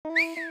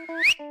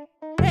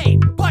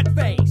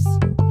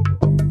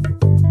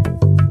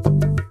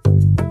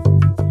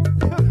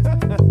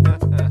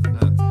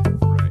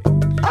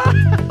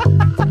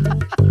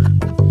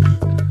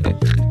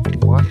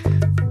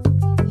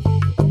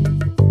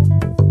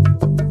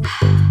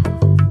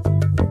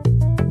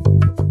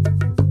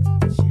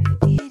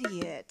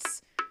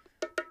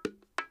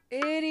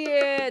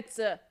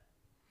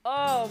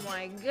Oh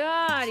my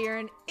god, you're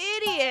an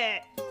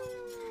idiot!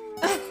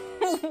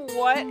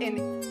 What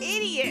an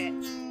idiot!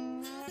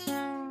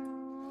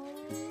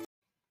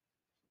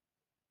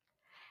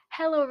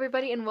 Hello,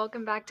 everybody, and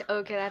welcome back to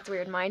Okay, That's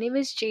Weird. My name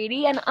is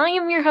JD, and I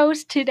am your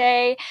host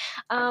today.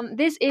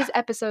 This is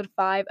episode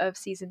 5 of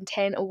season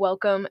 10.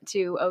 Welcome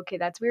to Okay,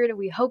 That's Weird.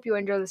 We hope you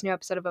enjoy this new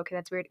episode of Okay,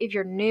 That's Weird. If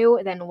you're new,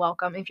 then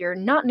welcome. If you're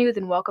not new,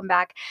 then welcome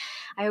back.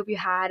 I hope you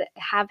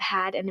have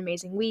had an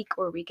amazing week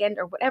or weekend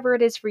or whatever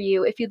it is for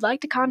you. If you'd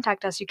like to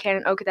contact us, you can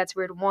at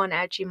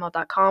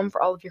okaythat'sweird1@gmail.com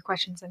for all of your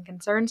questions and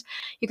concerns.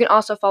 You can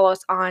also follow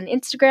us on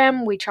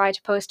Instagram. We try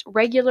to post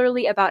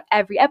regularly about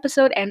every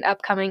episode and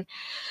upcoming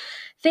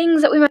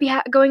things that we might be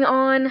going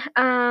on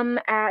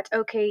at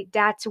Okay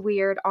That's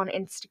Weird on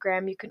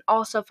Instagram. You can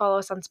also follow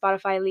us on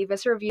Spotify, leave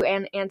us a review,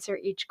 and answer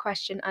each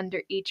question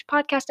under each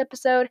podcast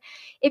episode.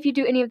 If you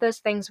do any of those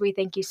things, we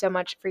thank you so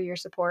much for your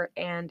support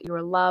and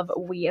your love.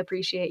 We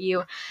appreciate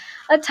you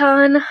a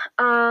ton.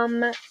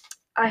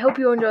 I hope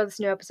you enjoy this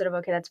new episode of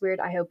Okay That's Weird.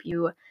 I hope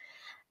you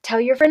tell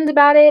your friends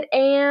about it,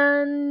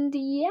 and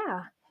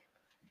yeah.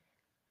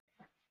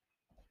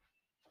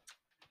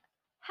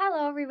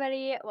 Hello,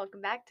 everybody.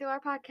 Welcome back to our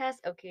podcast.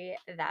 Okay,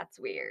 That's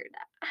Weird.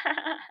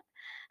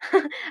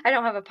 I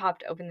don't have a pop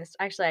to open this.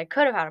 Actually, I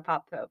could have had a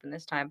pop to open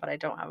this time, but I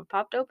don't have a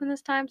pop to open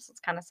this time, so it's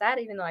kind of sad,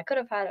 even though I could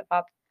have had a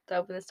pop to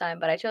open this time,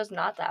 but I chose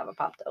not to have a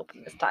pop to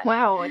open this time.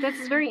 Wow, this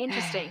is very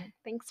interesting.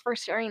 Thanks for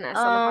sharing this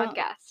on the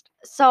podcast.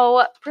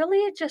 So, really,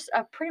 it's just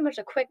pretty much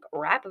a quick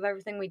wrap of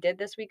everything we did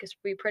this week, because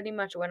we pretty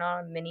much went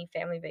on a mini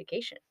family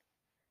vacation.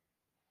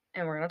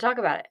 And we're going to talk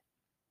about it.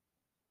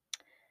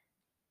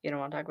 You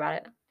don't want to talk about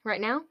it? Right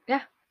now?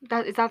 Yeah.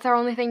 That's our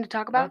only thing to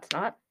talk No, about? it's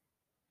not.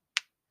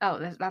 Oh,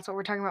 that's what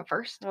we're talking about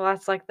first? Well,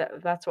 that's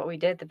what we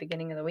did at the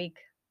beginning of the week.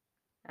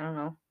 I don't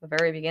know, the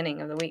very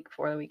beginning of the week,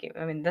 before the week.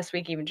 I mean, this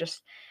week even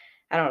just,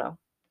 I don't know.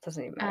 It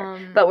doesn't even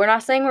matter. But we're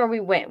not saying where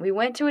we went. We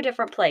went to a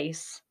different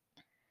place,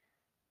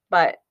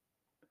 and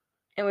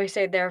we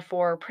stayed there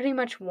for pretty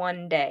much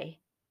one day.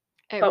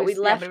 We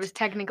left. But it was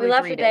technically We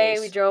left 3 a day. days.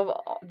 We drove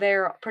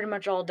there pretty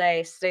much all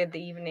day. Stayed the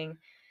evening.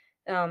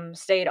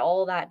 Stayed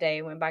all that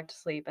day. Went back to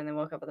sleep, and then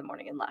woke up in the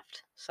morning and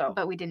left. So.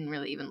 But we didn't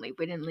really even leave.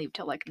 We didn't leave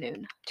till like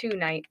noon. 2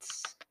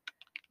 nights.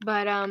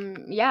 But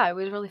yeah, it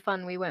was really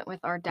fun. We went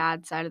with our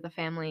dad's side of the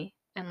family,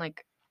 and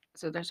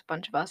so there's a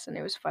bunch of us, and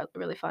it was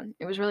really fun.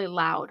 It was really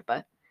loud,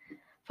 but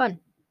fun.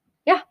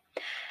 Yeah.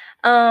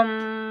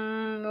 I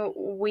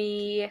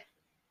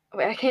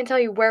can't tell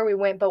you where we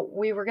went, but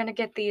we were gonna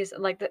get these,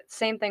 like the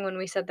same thing when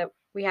we said that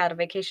we had a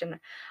vacation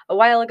a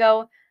while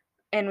ago,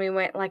 and we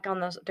went like on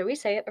those. Did we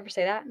ever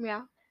say that?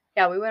 Yeah.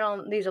 Yeah, we went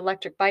on these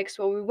electric bikes.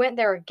 Well, we went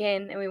there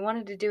again, and we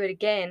wanted to do it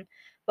again,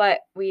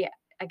 but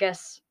I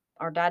guess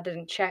our dad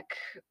didn't check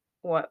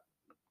what.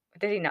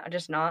 Did he not?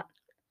 Just not?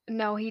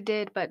 No, he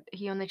did, but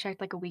he only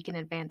checked like a week in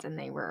advance, and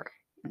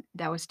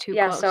that was too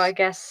Yeah, close. so I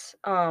guess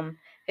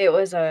it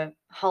was a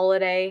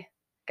holiday.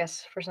 I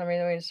guess for some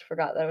reason we just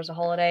forgot that it was a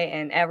holiday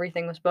and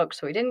everything was booked,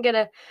 so we didn't get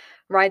to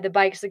ride the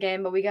bikes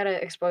again, but we got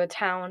to explore the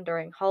town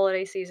during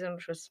holiday season,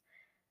 which was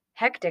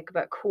hectic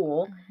but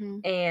cool.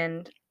 Mhm.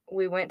 And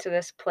we went to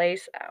this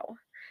place.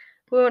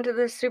 We went to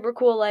this super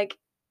cool like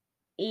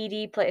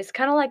ED place,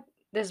 kind of like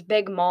this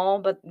big mall,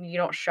 but you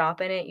don't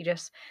shop in it.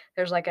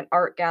 There's like an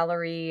art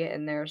gallery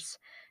and there's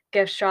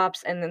gift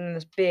shops and then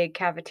this big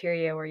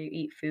cafeteria where you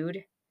eat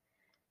food.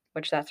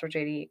 Which that's where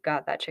JD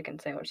got that chicken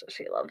sandwich that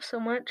she loves so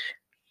much.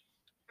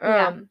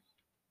 Yeah.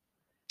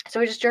 So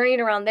we just journeyed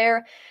around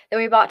there. Then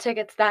we bought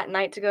tickets that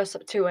night to go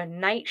to a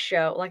night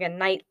show, like a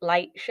night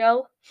light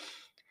show,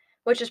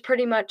 which is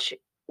pretty much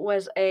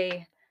was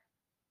an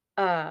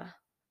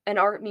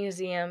art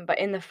museum, but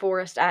in the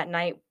forest at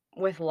night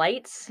with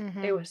lights.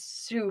 Mhm. It was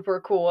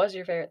super cool. What was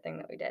your favorite thing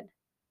that we did?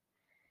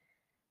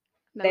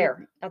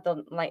 There at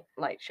the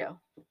light show.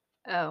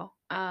 Oh,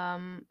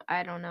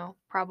 I don't know.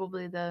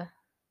 Probably the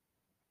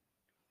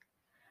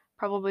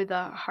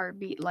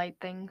heartbeat light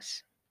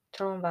things.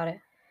 Tell them about it.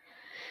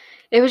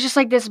 It was just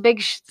like this big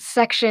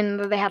section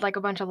that they had like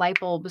a bunch of light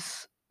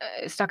bulbs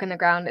stuck in the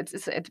ground. It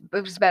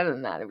was better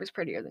than that. It was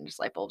prettier than just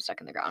light bulbs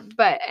stuck in the ground.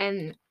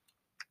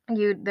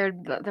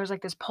 There's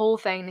like this pole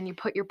thing, and you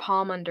put your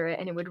palm under it,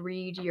 and it would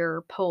read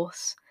your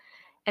pulse.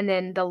 And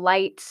then the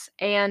lights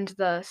and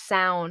the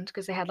sound,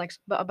 because they had like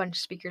a bunch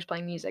of speakers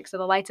playing music, so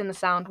the lights and the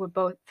sound would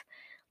both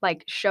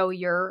like show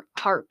your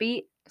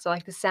heartbeat. So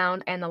like the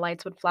sound and the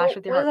lights would flash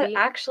with your heartbeat. Was it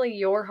actually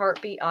your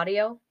heartbeat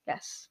audio?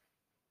 Yes.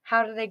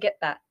 How did they get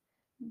that?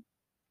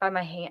 By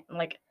my hand,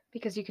 like,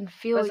 because you can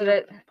feel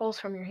your pulse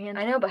from your hand.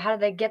 I know, but how did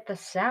they get the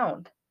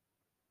sound?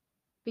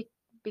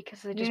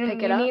 Because they just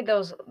pick it up. You need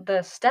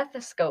the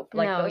stethoscope.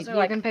 Like, no, those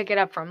are you can pick it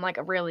up from like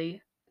a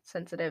really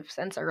sensitive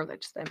sensor.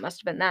 It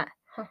must have been that.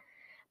 Huh.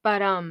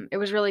 But it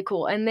was really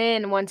cool. And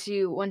then once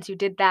you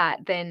did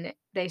that, then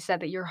they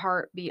said that your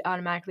heartbeat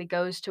automatically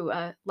goes to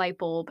a light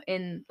bulb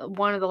in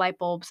one of the light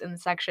bulbs in the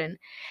section,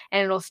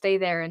 and it'll stay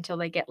there until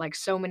they get like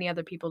so many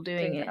other people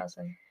doing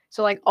 3,000. it.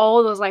 So like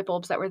all those light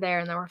bulbs that were there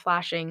and that were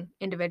flashing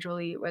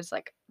individually was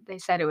like they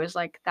said it was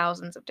like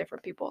thousands of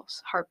different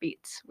people's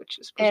heartbeats, which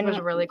was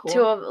really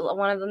cool.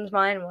 One of them's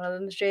mine, one of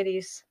them's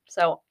JD's.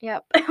 So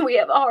Yep. we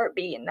have a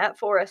heartbeat in that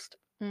forest.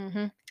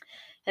 Mm-hmm.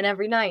 And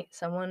every night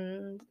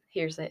someone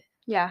hears it.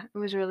 Yeah, it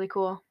was really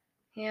cool.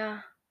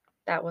 Yeah,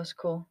 that was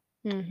cool.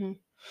 Mm-hmm.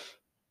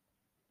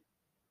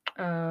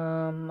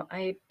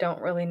 I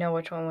don't really know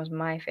which one was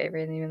my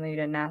favorite, even though you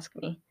didn't ask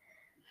me.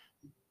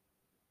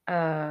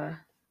 I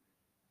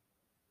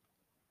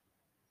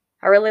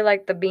really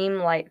like the beam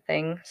light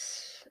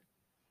things,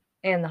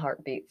 and the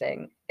heartbeat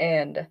thing,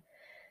 and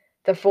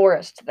the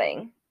forest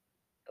thing.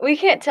 We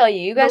can't tell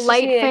you. You guys just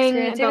need to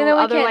experience, even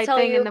though we can't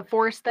tell you. And the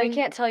forest thing. We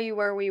can't tell you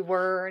where we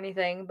were or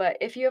anything. But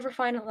if you ever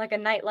find like a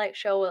nightlight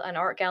show, an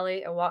art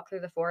gallery, a walk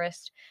through the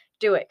forest,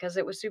 do it because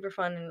it was super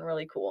fun and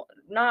really cool.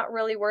 Not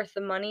really worth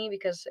the money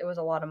because it was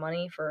a lot of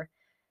money for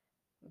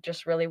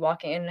just really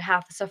walking in.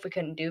 Half the stuff we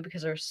couldn't do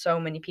because there were so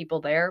many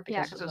people there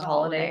because it was a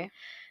holiday.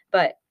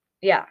 But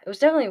yeah, it was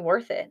definitely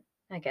worth it,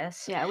 I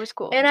guess. Yeah, it was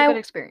cool. And it was a good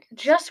experience.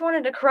 Just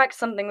wanted to correct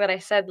something that I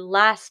said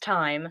last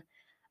time.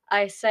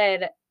 I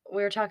said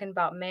we were talking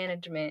about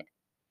management,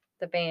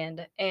 the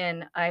band,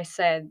 and I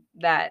said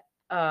that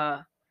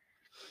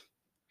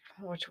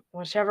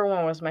whichever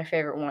one was my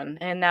favorite one,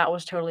 and that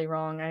was totally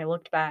wrong. I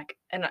looked back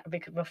and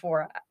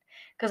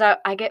because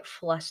I get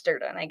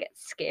flustered and I get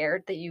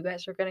scared that you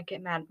guys are gonna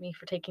get mad at me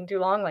for taking too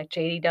long, like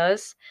JD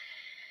does.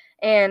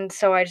 And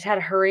so I just had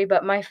to hurry,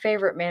 but my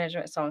favorite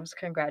management song is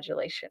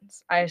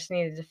Congratulations. I just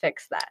needed to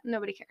fix that.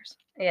 Nobody cares.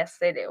 Yes,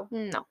 they do.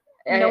 No.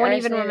 No one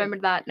even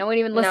remembered that. No one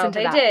even listened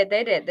to that.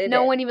 They did.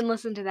 No one even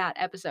listened to that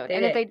episode.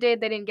 And if they did,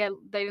 they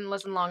didn't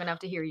listen long enough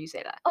to hear you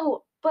say that.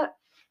 Oh, but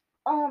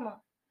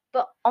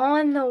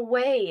on the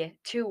way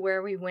to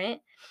where we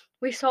went,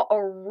 we saw a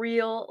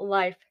real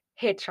life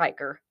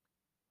hitchhiker.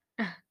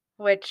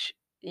 Which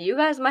you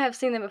guys might have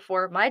seen them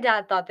before. My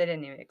dad thought they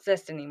didn't even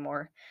exist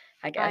anymore,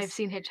 I guess. I've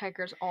seen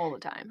hitchhikers all the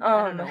time.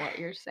 I don't know what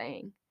you're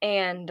saying.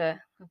 And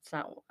that's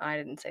not. I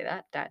didn't say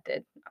that. Dad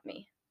did, not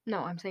me.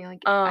 No, I'm saying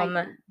like I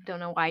don't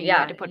know why you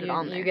had to put it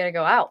on there. You get to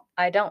go out.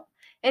 I don't.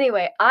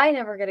 Anyway, I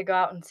never get to go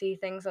out and see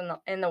things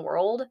in the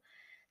world.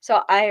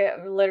 So I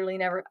literally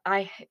never.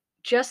 I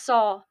just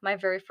saw my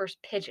very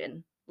first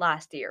pigeon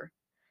last year.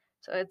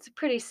 So it's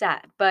pretty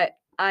sad. But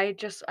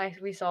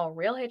we saw a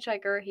real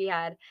hitchhiker. He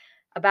had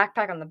a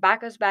backpack on the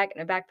back of his back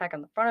and a backpack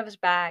on the front of his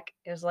back.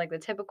 It was like the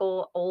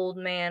typical old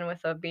man with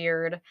a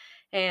beard.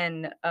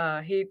 And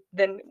we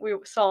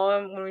saw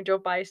him when we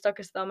drove by. He stuck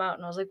his thumb out,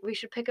 and I was like, we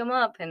should pick him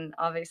up. And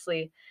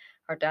obviously,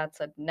 our dad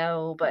said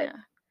no, but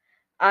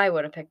I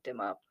would have picked him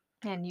up.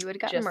 And you would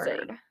have gotten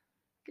murdered. Saying.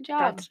 Good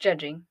job. That's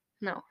judging.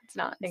 No, it's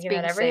not. It's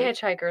being every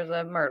hitchhiker is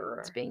a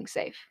murderer. It's being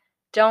safe.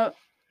 Don't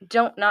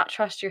not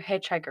trust your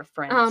hitchhiker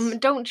friends.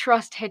 Don't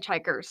trust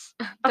hitchhikers.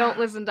 Don't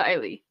listen to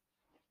Eiley.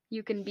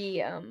 You can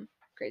be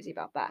crazy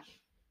about that.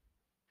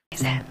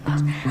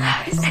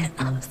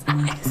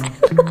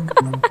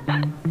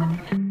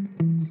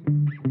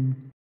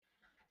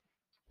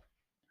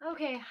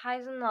 Okay,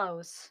 highs and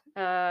lows.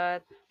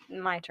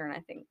 My turn, I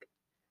think.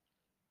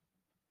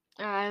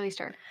 Eiley's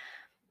turn.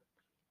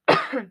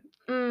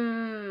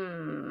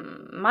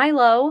 My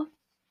low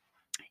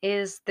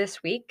is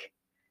this week.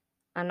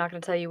 I'm not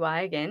going to tell you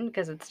why again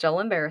because it's still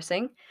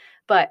embarrassing,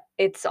 but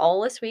it's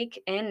all this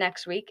week and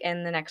next week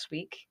and the next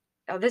week.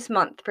 This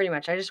month, pretty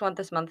much. I just want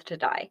this month to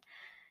die.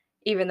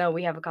 Even though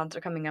we have a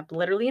concert coming up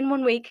literally in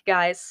 1 week,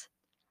 guys.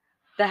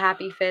 The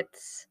Happy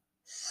Fits.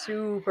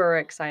 Super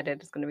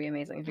excited. It's going to be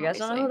amazing. If you guys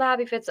don't know who the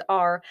Happy Fits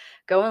are,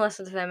 go and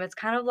listen to them. It's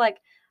kind of like,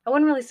 I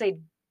wouldn't really say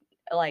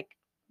like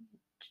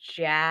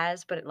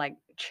jazz, but like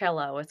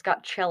cello. It's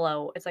got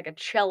cello. It's like a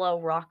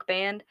cello rock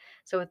band.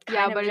 So it's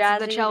kind of jazzy.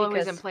 The cello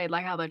isn't played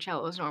like how the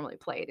cello is normally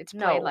played. It's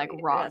played like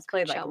rock. It's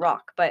played like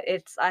rock, but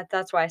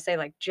that's why I say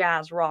like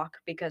jazz rock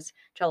because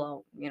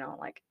cello,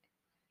 like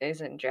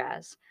isn't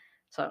jazz.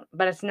 So,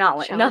 but it's not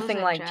like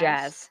nothing like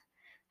jazz.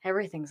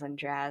 Everything's in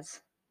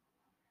jazz.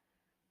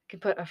 You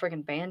can put a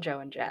freaking banjo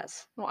in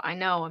jazz. Well, I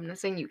know. I'm not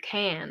saying you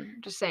can.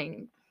 I'm just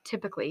saying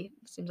typically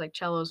it seems like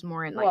cello's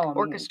more in like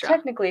orchestra.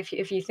 Technically,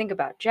 if you think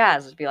about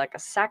jazz, it'd be like a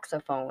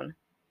saxophone.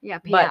 Yeah,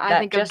 I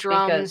think of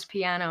drums,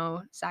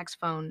 piano,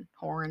 saxophone,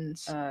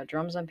 horns.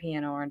 Drums and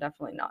piano are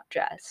definitely not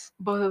jazz.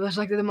 Both of those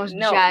are like the most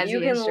jazzy you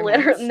can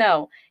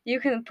instruments.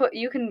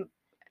 You can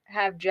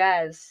have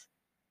jazz.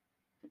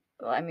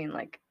 Well, I mean,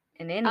 like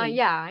in any.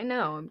 Yeah, I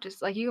know. I'm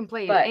just like you can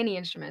play any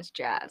instrument as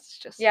jazz.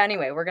 Just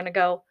anyway, we're gonna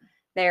go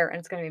there, and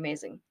it's gonna be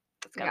amazing.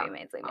 It's gonna be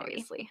amazing,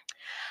 obviously.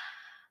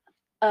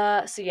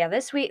 So yeah,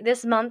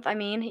 this month, I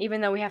mean,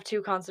 even though we have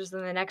 2 concerts,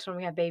 then the next one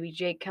we have Baby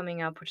Jake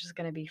coming up, which is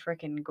gonna be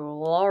freaking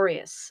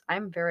glorious.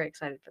 I'm very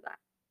excited for that.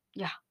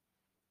 Yeah.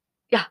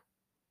 That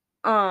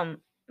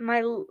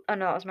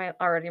was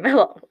my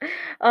low.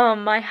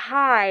 My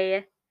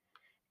high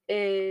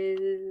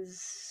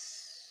is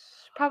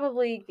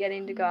probably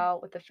getting to go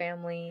out with the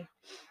family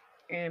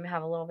and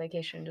have a little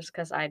vacation just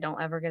because I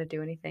don't ever get to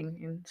do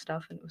anything and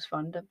stuff, and it was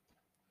fun to.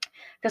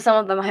 Because some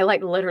of them I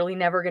like literally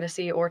never get to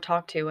see or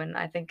talk to, and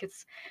I think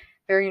it's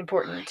very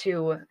important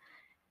to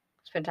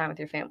spend time with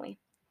your family.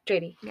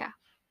 JD. Yeah.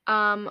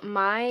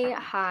 My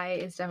high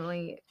is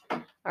definitely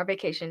our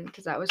vacation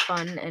because that was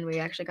fun and we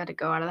actually got to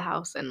go out of the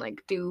house and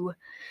like do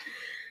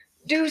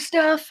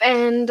stuff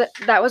and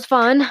that was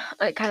fun.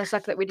 It kind of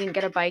sucked that we didn't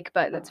get a bike,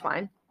 but that's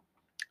fine.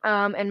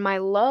 And my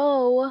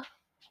low,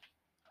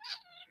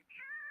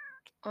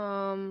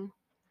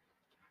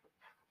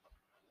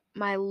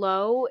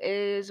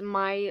 is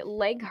my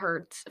leg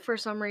hurts for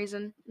some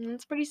reason. And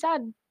it's pretty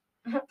sad.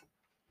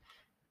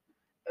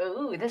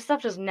 Ooh, this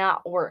stuff does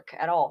not work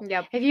at all.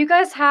 Yep. If you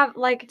guys have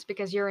like, It's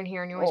because you're in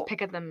here and you always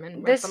pick at them and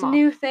rip this them off.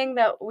 new thing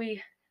that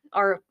we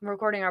are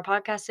recording our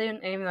podcast in,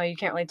 and even though you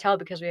can't really tell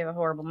because we have a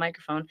horrible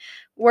microphone,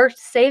 we're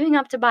saving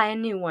up to buy a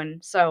new one.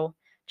 So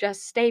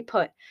just stay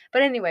put.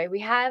 But anyway, we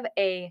have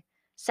a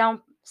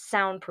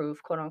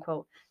soundproof, quote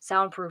unquote,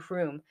 soundproof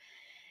room.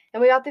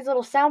 And we got these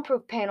little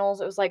soundproof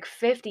panels. It was like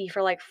 50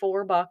 for like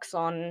 $4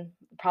 on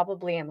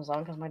probably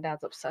Amazon because my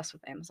dad's obsessed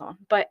with Amazon.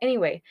 But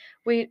anyway,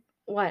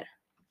 what?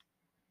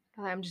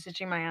 I'm just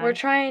itching my eye. We're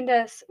trying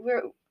to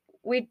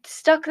we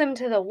stuck them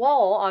to the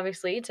wall,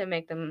 obviously, to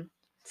make them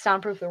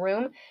soundproof the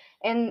room.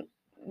 And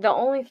the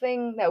only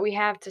thing that we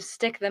have to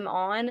stick them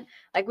on,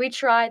 like we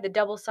tried the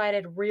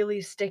double-sided, really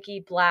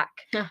sticky black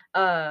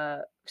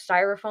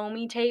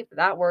styrofoamy tape.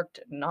 That worked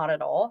not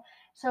at all.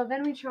 So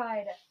then we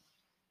tried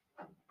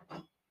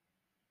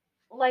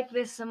like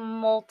this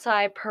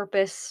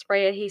multi-purpose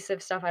spray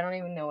adhesive stuff. I don't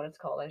even know what it's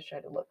called. I just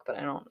tried to look, but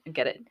I don't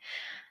get it.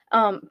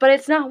 But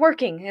it's not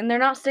working, and they're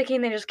not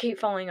sticking. They just keep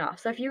falling off.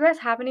 So if you guys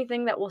have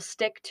anything that will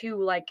stick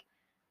to, like,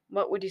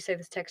 what would you say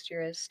this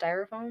texture is?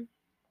 Styrofoam?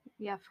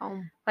 Yeah,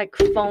 foam. Like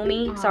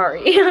foamy?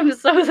 Sorry. I'm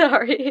so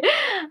sorry.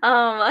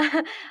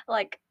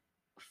 Like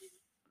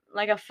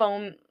a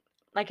foam.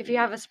 Like if you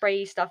have a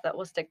spray stuff that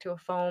will stick to a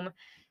foam,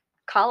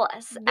 call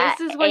us. This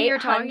is what you're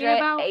talking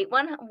about?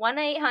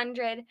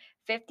 1-800-5892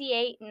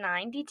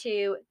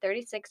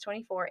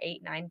 3624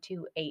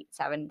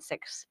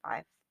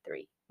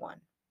 892-876-531.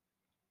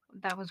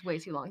 That was way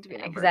too long to be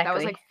numbered. Exactly. That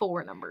was like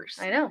 4 numbers.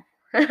 I know.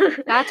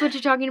 That's what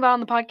you're talking about on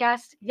the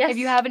podcast? Yes. If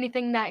you have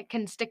anything that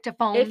can stick to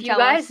foam, if you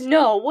guys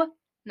know,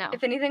 no.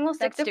 If anything will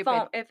stick That's to stupid.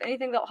 foam, if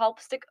anything that'll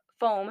help stick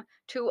foam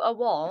to a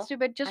wall. That's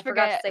stupid. Just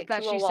forget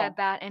that she said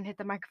that and hit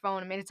the microphone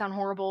and made it sound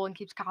horrible and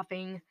keeps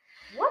coughing.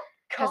 What?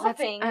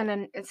 Coughing? And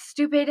then it's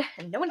stupid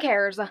and no one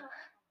cares.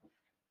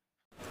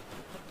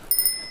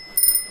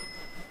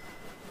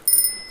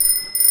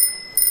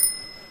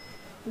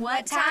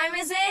 What time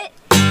is it?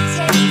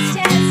 Taste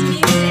test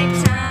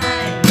music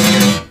time.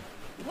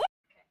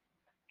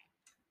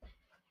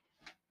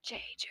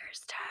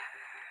 Jager's turn.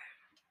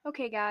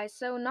 Okay, guys.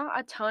 So not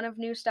a ton of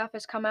new stuff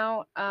has come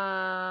out.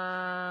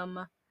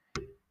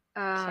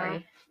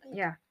 Sorry.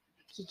 Yeah.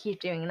 You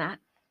keep doing that.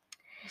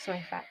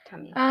 Sorry, fat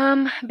tummy.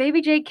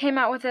 Baby Jake came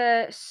out with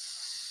a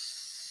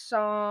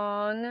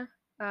song,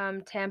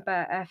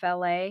 Tampa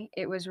FLA.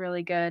 It was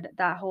really good.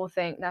 That whole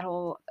thing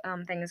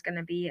is going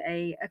to be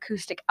a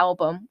acoustic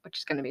album, which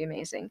is going to be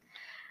amazing.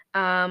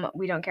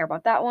 We don't care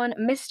about that one.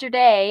 Mr.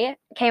 Day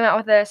came out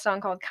with a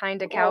song called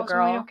Kinda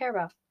Cowgirl. We don't care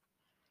about.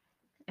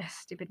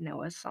 Stupid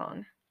Noah's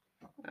song.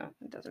 Oh.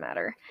 It doesn't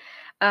matter.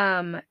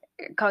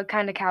 Called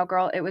Kinda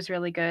Cowgirl. It was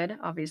really good.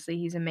 Obviously,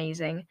 he's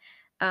amazing.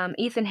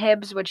 Ethan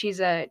Hibbs, which he's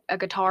a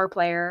guitar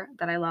player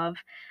that I love,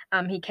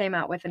 he came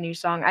out with a new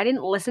song. I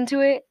didn't listen to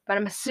it, but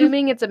I'm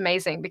assuming it's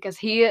amazing because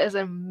he is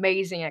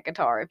amazing at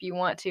guitar. If you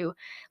want to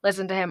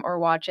listen to him or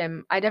watch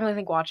him, I definitely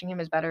think watching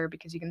him is better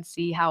because you can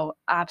see how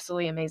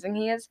absolutely amazing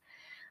he is.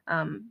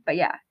 But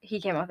yeah,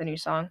 he came out with a new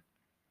song.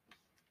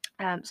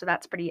 So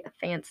that's pretty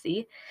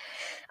fancy.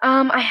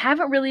 I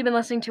haven't really been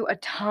listening to a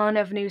ton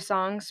of new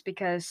songs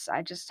because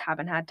I just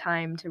haven't had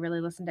time to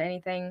really listen to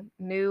anything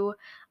new.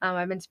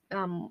 I've been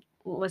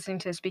listening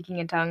to Speaking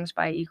in Tongues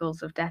by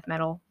Eagles of Death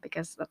Metal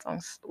because that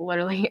song's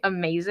literally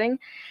amazing.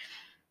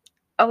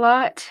 A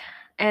lot.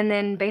 And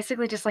then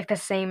basically just like the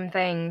same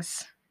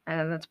things.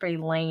 And that's pretty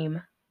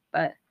lame,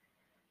 but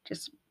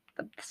just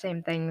the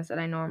same things that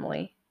I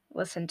normally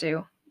listen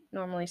to,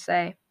 normally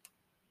say.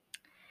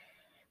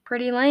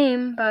 Pretty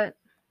lame, but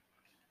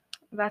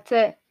that's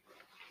it.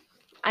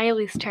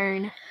 Eileen's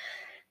turn.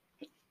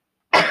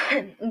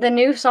 The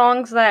new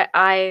songs that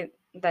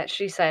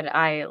she said,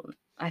 I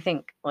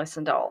think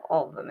listened to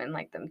all of them and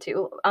liked them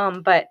too.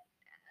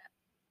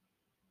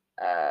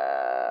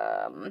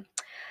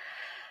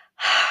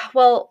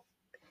 Well,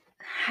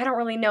 I don't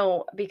really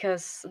know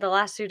because the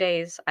last 2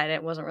 days I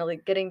wasn't really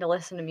getting to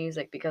listen to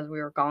music because we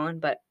were gone.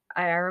 But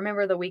I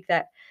remember the week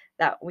that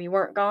we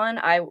weren't gone,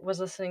 I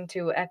was listening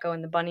to Echo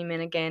and the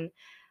Bunnymen again.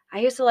 I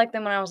used to like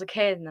them when I was a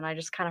kid, and then I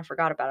just kind of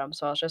forgot about them.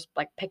 So I was just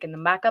like picking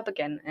them back up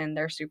again, and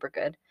they're super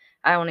good.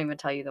 I won't even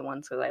tell you the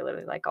ones because I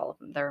literally like all of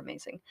them. They're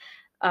amazing.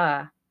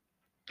 I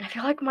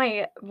feel like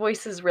my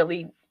voice is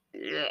really.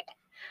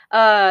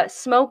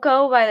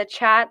 Smoko by the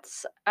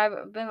Chats.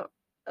 I've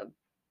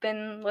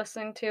been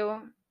listening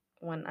to.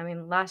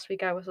 Last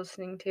week I was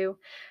listening to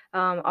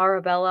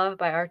Arabella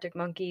by Arctic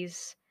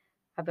Monkeys.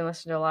 I've been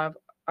listening to a lot of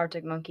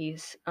Arctic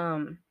Monkeys.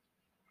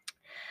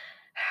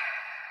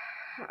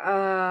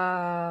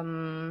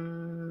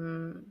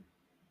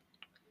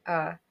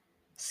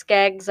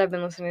 Skeggs, I've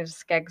been listening to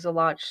Skeggs a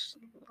lot, just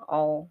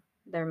all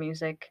their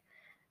music.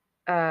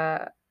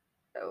 Oh,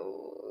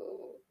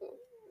 1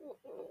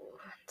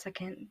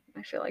 second.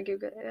 I feel like you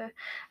could.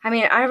 I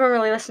mean, I haven't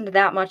really listened to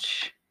that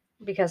much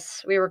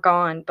because we were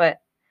gone,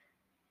 but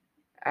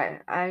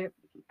I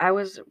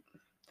was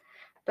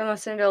been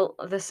listening to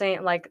the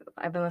same, like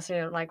I've been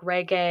listening to like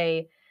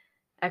reggae,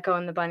 Echo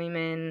and the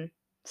Bunnymen,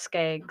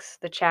 Skeggs,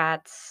 the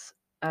Chats.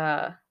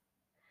 I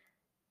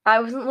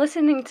wasn't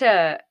listening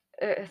to.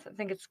 I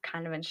think it's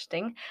kind of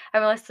interesting.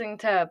 I'm listening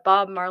to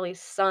Bob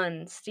Marley's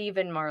son,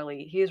 Stephen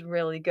Marley. He's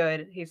really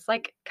good. He's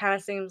like kind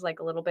of seems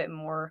like a little bit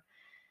more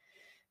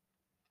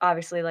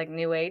obviously like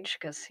new age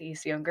because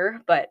he's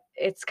younger, but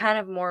it's kind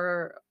of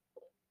more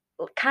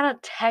kind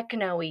of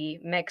techno-y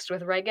mixed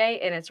with reggae,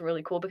 and it's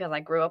really cool because I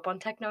grew up on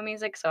techno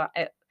music, so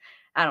I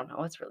don't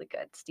know, it's really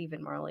good.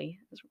 Stephen Marley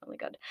is really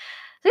good.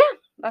 So yeah,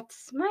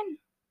 that's mine.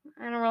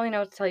 I don't really know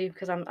what to tell you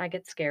because I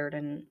get scared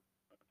and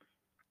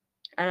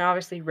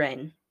obviously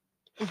Ren.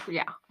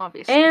 Yeah,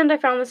 obviously. And I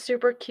found this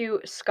super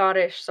cute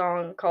Scottish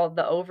song called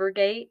 "The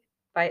Overgate"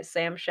 by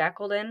Sam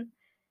Shackleton.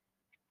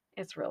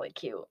 It's really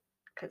cute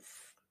because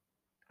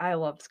I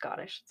love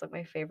Scottish. It's like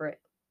my favorite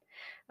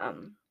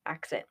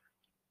accent.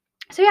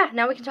 So yeah,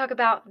 now we can talk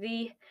about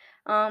the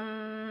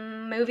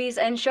movies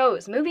and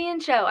shows. Movie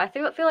and show. I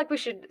feel like we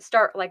should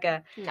start like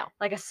a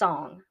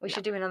song. We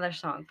should do another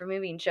song for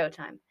movie and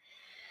showtime.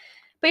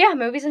 But yeah,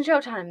 movies and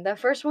showtime. The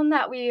first one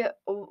that we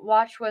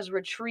watched was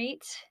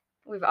Retreat.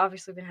 We've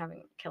obviously been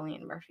having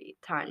Cillian Murphy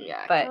time.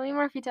 Yeah, but Cillian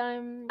Murphy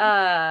time.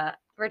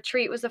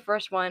 Retreat was the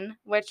first one,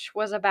 which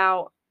was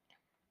about.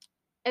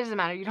 It doesn't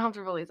matter. You don't have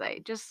to really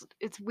say. Just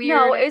it's weird.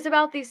 No, it's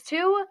about these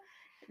two,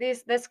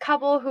 this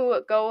couple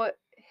who go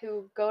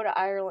to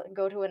Ireland,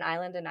 go to an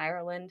island in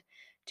Ireland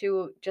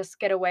to just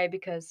get away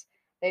because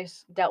they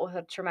dealt with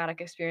a traumatic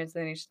experience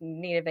and they just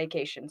need a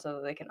vacation so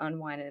that they can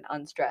unwind and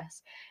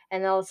unstress.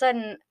 And all of a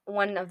sudden,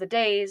 one of the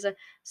days,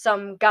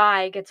 some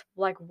guy gets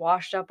like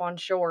washed up on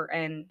shore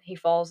and he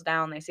falls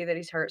down. They see that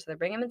he's hurt, so they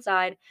bring him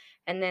inside,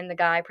 and then the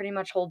guy pretty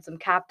much holds them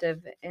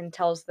captive and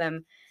tells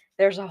them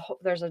there's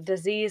a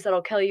disease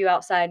that'll kill you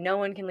outside. No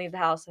one can leave the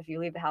house. If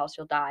you leave the house,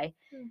 you'll die.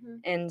 Mm-hmm.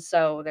 And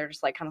so they're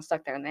just like kind of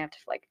stuck there, and they have to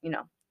like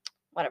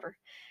whatever.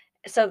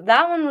 So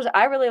that one was,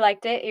 I really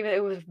liked it. Even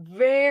it was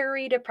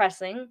very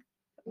depressing,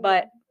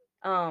 but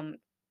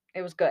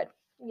it was good.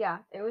 Yeah,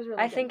 it was really.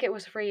 I good. think it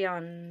was free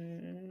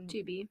on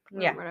Tubi.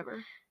 Yeah,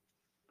 whatever.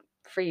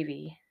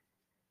 Freebie.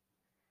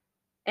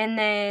 And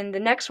then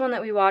the next one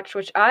that we watched,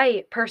 which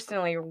I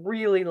personally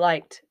really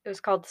liked, it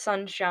was called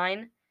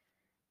Sunshine.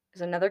 It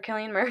was another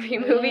Cillian Murphy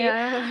movie.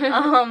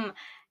 Yeah.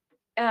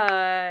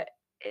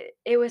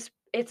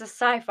 It's a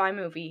sci-fi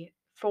movie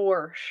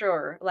for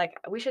sure. Like,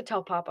 we should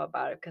tell Papa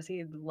about it because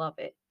he'd love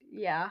it.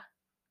 Yeah.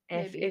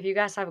 If Maybe. you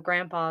guys have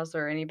grandpas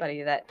or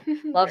anybody that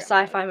loves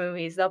sci-fi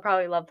movies, they'll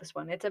probably love this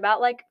one. It's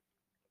about like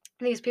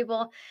these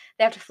people,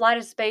 they have to fly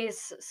to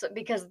space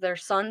because their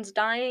sun's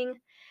dying.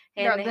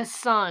 And the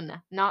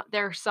sun, not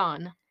their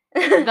son.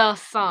 The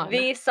sun.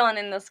 The sun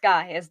in the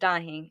sky is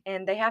dying,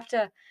 and they have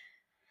to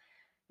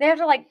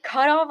like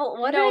cut off.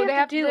 What do they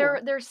have to do?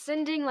 They're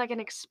sending like an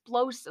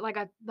explosive,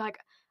 like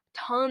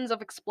tons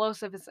of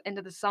explosives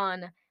into the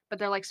sun, but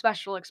they're like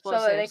special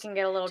explosives, so that they can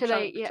get a little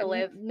chunk to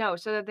live. No,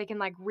 so that they can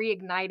like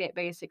reignite it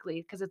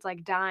basically because it's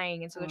like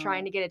dying, and so they're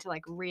trying to get it to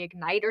like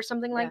reignite or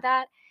something like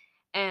that.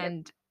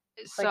 And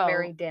it's so like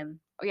very dim.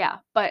 Yeah,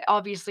 but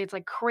obviously it's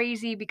like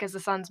crazy because the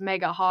sun's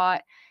mega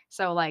hot,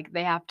 so like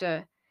they have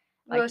to.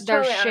 Like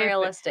their totally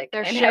unrealistic.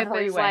 Their ship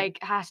is like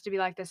has to be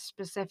like this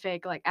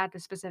specific, like at the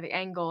specific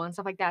angle and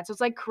stuff like that. So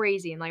it's like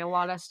crazy and like a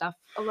lot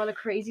of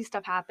crazy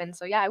stuff happens.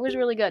 So yeah, it was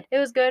really good. It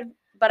was good,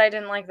 but I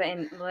didn't like the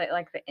end.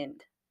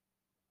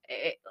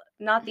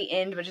 Not the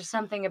end, but just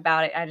something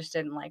about it. I just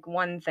didn't like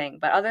one thing.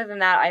 But other than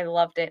that, I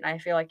loved it, and I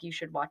feel like you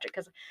should watch it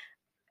because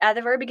at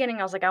the very beginning,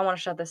 I was like, I want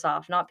to shut this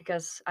off, not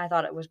because I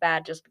thought it was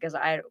bad, just because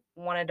I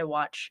wanted to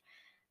watch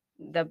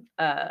the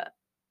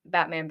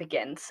Batman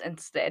Begins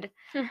instead.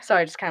 So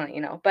I just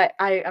kind of, but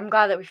I'm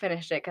glad that we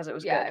finished it because it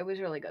was good. Yeah, it was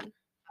really good.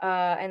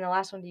 And the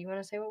last one, do you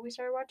want to say what we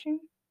started watching?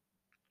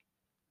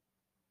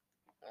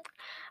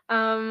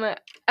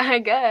 I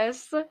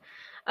guess.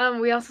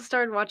 We also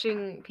started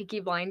watching Peaky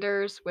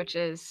Blinders, which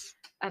is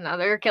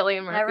another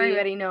Cillian Murphy.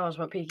 Everybody knows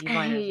what Peaky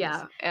Blinders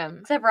is.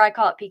 Except for I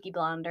call it Peaky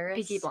Blinders.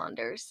 Peaky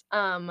Blinders.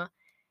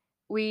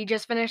 We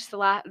just finished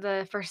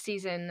the first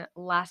season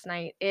last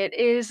night. It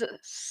is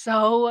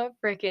so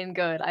freaking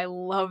good. I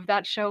love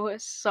that show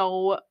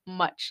so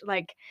much.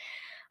 Like,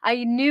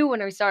 I knew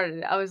when we started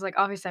it, I was like,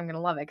 obviously I'm gonna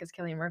love it because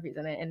Cillian Murphy's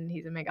in it and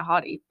he's a mega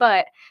hottie.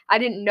 But I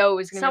didn't know it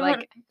was gonna be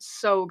like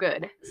so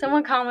good.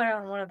 Someone commented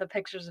on one of the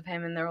pictures of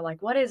him and they were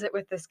like, "What is it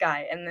with this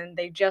guy?" And then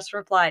they just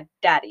replied,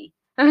 "Daddy."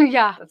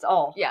 Yeah, that's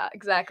all. Yeah,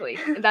 exactly.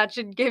 That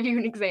should give you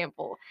an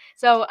example.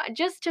 So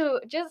just to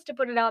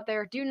put it out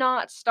there, do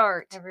not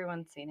start.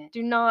 Everyone's seen it.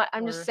 Do not.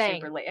 I'm just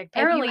saying. Super late.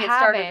 Apparently, it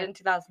started in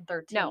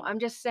 2013. No, I'm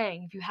just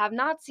saying. If you have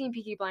not seen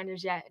Peaky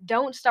Blinders yet,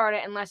 don't start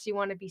it unless you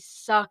want to be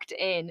sucked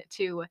in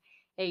to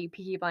a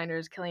Peaky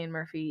Blinders Cillian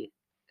Murphy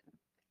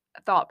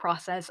thought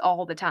process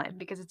all the time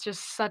because it's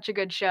just such a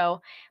good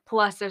show.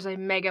 Plus, there's a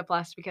mega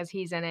plus because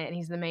he's in it and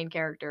he's the main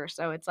character,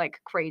 so it's like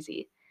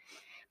crazy.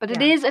 But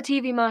it Yeah. is a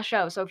TV must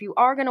show, so if you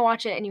are gonna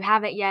watch it and you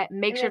haven't yet,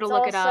 make And sure to it's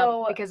look it up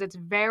also- because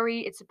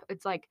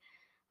it's like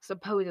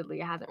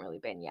supposedly it hasn't really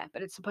been yet,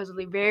 but it's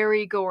supposedly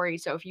very gory.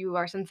 So if you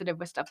are sensitive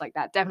with stuff like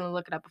that, definitely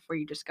look it up before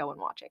you just go and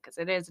watch it because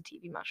it is a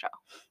TV must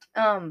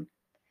show.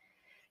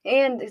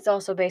 And it's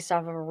also based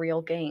off of a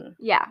real gang.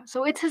 Yeah,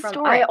 so it's From-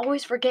 historic. I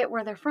always forget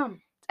where they're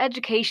from. It's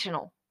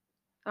educational.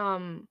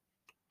 I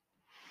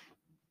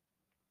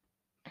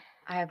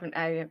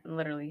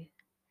literally.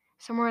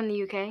 Somewhere in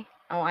the UK.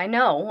 Oh, I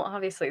know.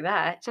 Obviously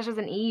that. Starts with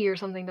an E or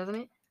something, doesn't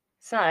it?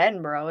 It's not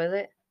Edinburgh, is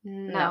it?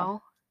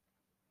 No.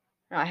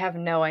 No, I have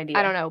no idea.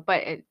 I don't know,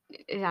 but I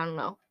don't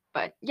know.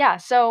 But yeah,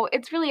 so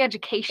it's really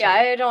educational.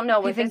 Yeah, I don't know.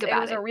 If you With think this, it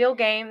about was a it. real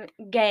gang,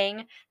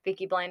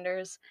 Peaky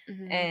Blinders,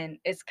 Mhm. and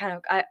it's kind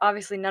of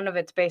obviously none of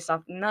it's based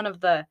off. None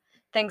of the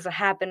things that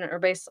happen are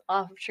based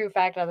off of true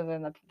fact, other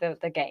than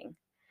the gang.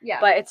 Yeah.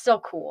 But it's still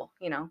cool,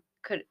 you know.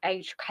 Good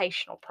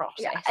educational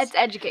process. Yeah, it's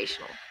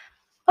educational.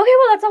 Okay,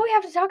 well, that's all we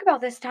have to talk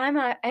about this time,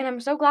 and I'm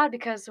so glad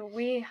because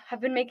we have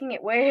been making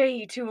it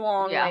way too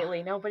long Yeah.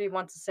 lately. Nobody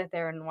wants to sit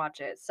there and watch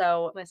it.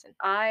 So Listen.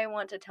 I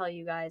want to tell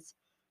you guys,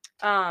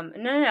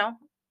 no,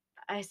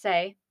 I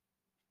say,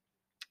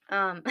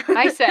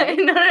 I say.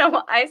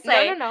 no, I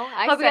say. No.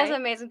 I Hope you guys say. have an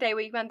amazing day,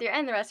 week, month, year,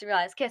 and the rest of your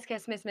lives. Kiss,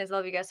 kiss, miss,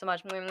 love you guys so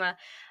much. Mwah,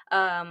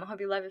 mwah. Hope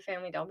you love your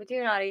family. Don't be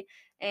too naughty.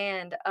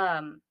 And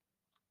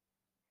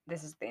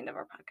this is the end of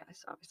our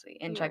podcast, obviously.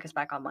 And check us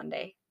back on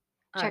Monday.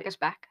 Check us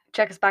back.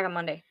 Check us back on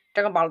Monday.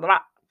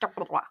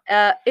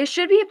 It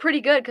should be pretty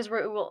good because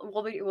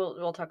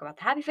we'll talk about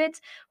the Happy Fits.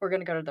 We're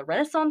gonna go to the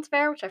Renaissance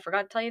Fair, which I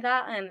forgot to tell you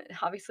that, and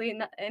obviously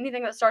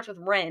anything that starts with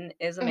Ren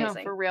is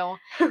amazing. For real.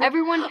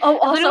 Everyone. Oh,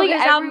 also literally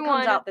his album comes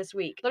everyone- out this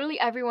week. Literally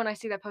everyone I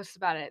see that posts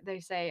about it,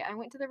 they say, I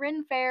went to the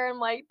Ren Fair. I'm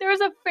like,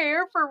 there's a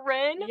fair for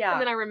Ren? Yeah.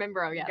 And then I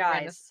remember, oh yeah,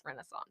 Guys,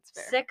 Renaissance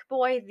Fair. Sick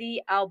Boy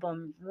the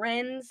album,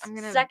 Ren's I'm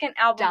gonna second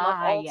album of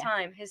all die.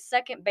 time, his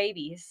second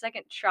baby, his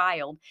second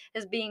child,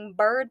 is being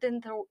birthed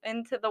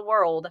into the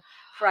world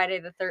Friday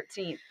the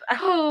 13th.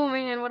 Oh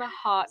man, what a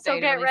hot day So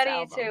to get release the ready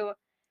album. to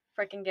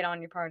freaking get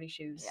on your party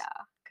shoes. Yeah.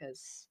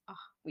 Because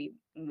we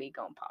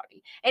gon'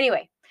 party.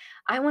 Anyway,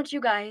 I want you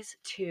guys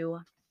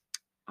to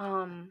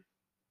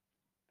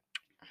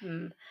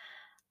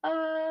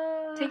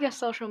Take a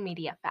social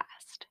media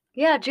fast.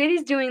 Yeah,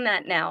 JD's doing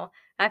that now.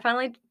 I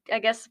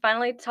guess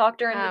finally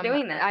talked her into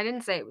doing that. I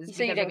didn't say it was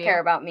So you because didn't of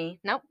care about me?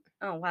 Nope.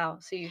 Oh wow.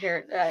 So you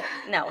care?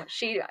 No,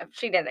 she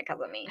did it because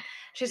of me.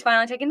 She's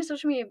finally taken to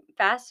social media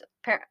fast.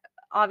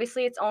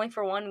 Obviously, it's only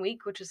for 1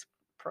 week, which is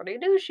pretty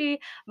douchey.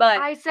 But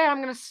I said I'm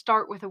gonna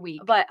start with a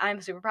week. But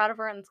I'm super proud of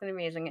her, and it's gonna be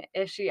amazing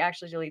if she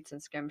actually deletes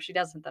Instagram. If she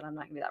doesn't, then I'm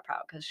not gonna be that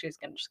proud because she's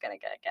just gonna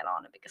get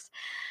on it because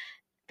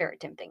very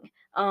tempting.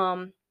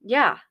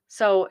 Yeah.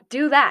 So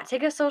do that.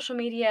 Take a social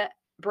media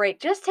break.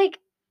 Just take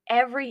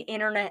every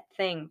internet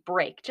thing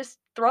break. Just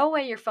throw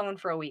away your phone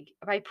for a week.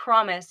 I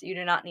promise you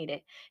do not need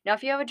it. Now,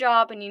 if you have a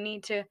job and you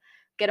need to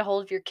get a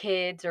hold of your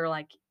kids or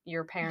like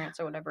your parents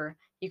or whatever,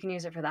 you can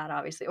use it for that,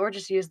 obviously, or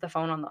just use the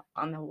phone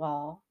on the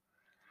wall.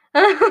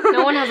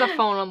 No one has a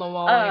phone on the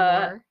wall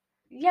anymore.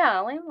 Yeah,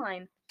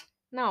 landline.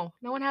 No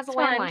one has a It's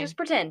fine. landline. Just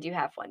pretend you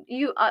have one.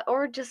 You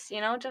or just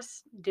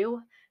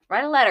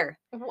write a letter.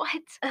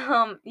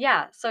 What?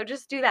 Yeah. So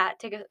just do that.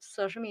 Take a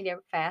social media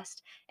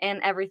fast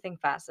and everything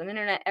fast, and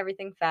internet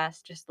everything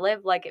fast. Just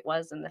live like it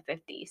was in the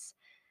 50s,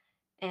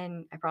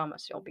 and I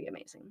promise you'll be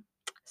amazing.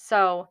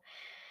 So.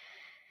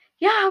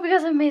 Yeah, I hope you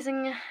guys have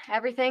amazing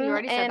everything. You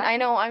already said and that. I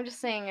know, I'm just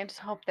saying, I just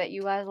hope that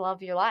you guys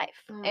love your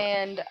life. Mm.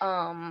 And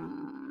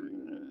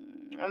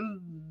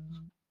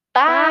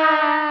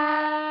bye.